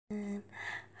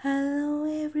Hello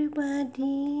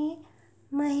everybody,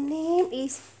 my name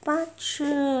is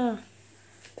Pacha.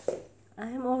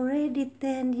 I'm already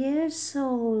 10 years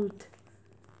old.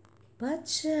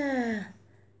 Pacha,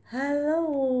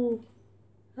 hello,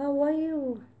 how are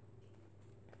you?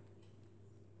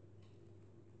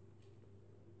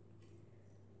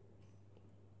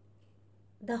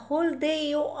 The whole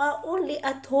day you are only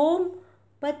at home,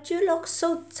 but you look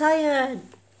so tired.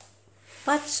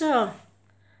 Pacha,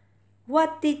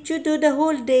 what did you do the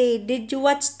whole day? Did you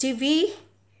watch TV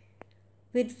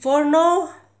with porno?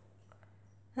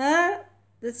 Huh?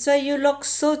 That's why you look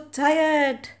so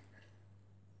tired.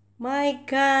 My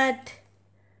God,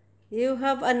 you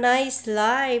have a nice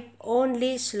life,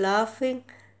 only laughing,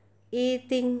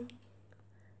 eating,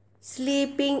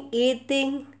 sleeping,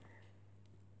 eating.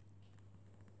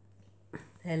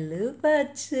 Hello,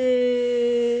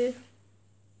 Pache.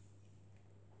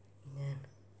 Yan.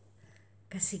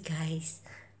 Kasi guys,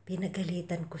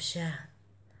 pinagalitan ko siya.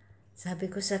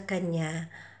 Sabi ko sa kanya,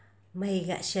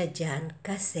 mahiga siya dyan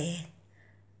kasi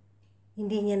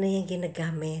hindi niya na yan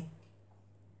ginagamit.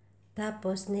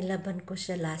 Tapos nilaban ko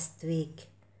siya last week.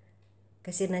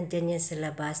 Kasi nandyan yan sa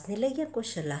labas. Nilaban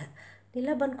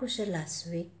ko siya last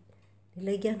week.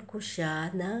 Nilagyan ko siya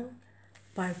ng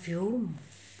perfume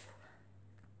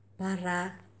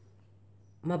para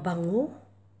mabango.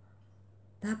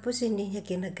 Tapos hindi niya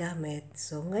ginagamit.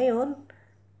 So ngayon,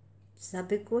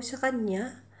 sabi ko sa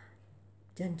kanya,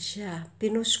 dyan siya.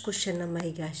 Pinus ko siya na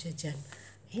mahiga siya dyan.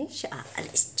 Ayan siya,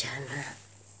 aalis dyan ha.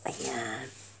 Ayan.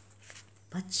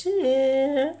 Pache.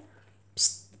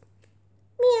 Psst.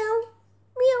 Meow.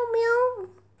 Meow,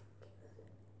 meow.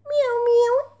 Meow,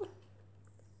 meow.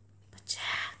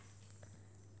 Pacha.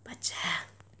 Pacha.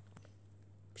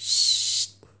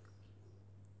 Psst.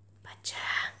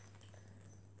 Pacha.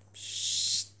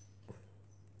 Psst.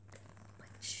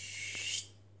 Psst.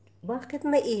 Bakit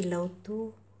may ilaw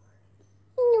to?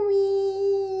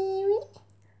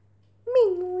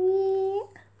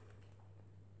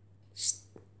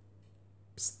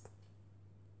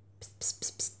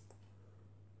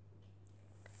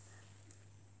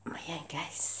 Ayan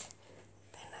guys,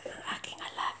 ang aking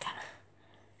alaga.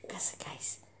 Kasi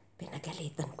guys,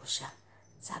 pinagalitan ko siya.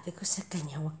 Sabi ko sa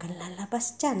kanya, huwag kang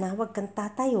lalabas dyan ha, huwag kang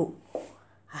tatayo.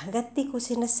 Hanggat di ko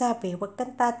sinasabi, huwag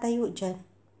kang tatayo dyan.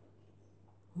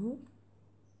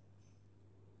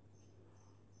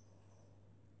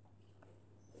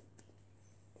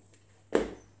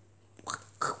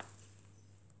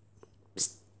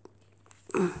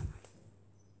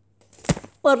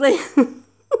 Aray,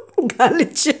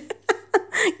 galit siya.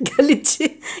 Galit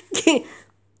siya.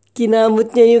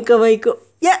 Kinamot niya yung kamay ko.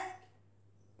 Yeah!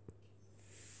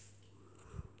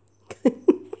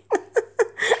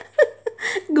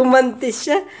 Gumanti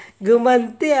siya.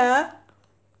 Gumanti ha.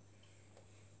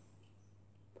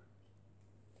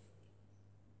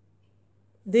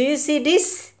 Do you see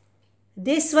this?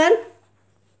 This one?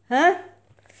 Huh?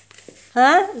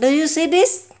 Huh? Do you see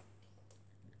this?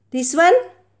 This one?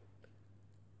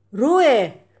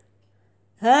 Rue.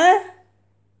 Huh?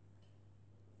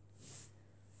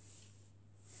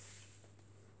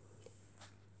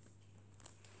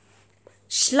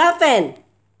 Schlafen.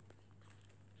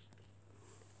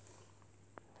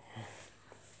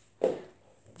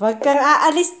 Huwag kang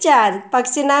aalis dyan.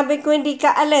 Pag sinabi ko hindi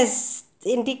ka alis,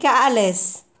 hindi ka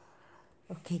alis.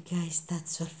 Okay guys,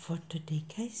 that's all for today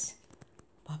guys.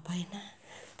 Bye-bye na.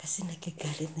 Kasi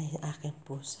nagkagalit na yung aking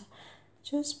puso.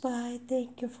 Just bye.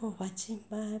 Thank you for watching.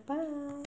 Bye-bye.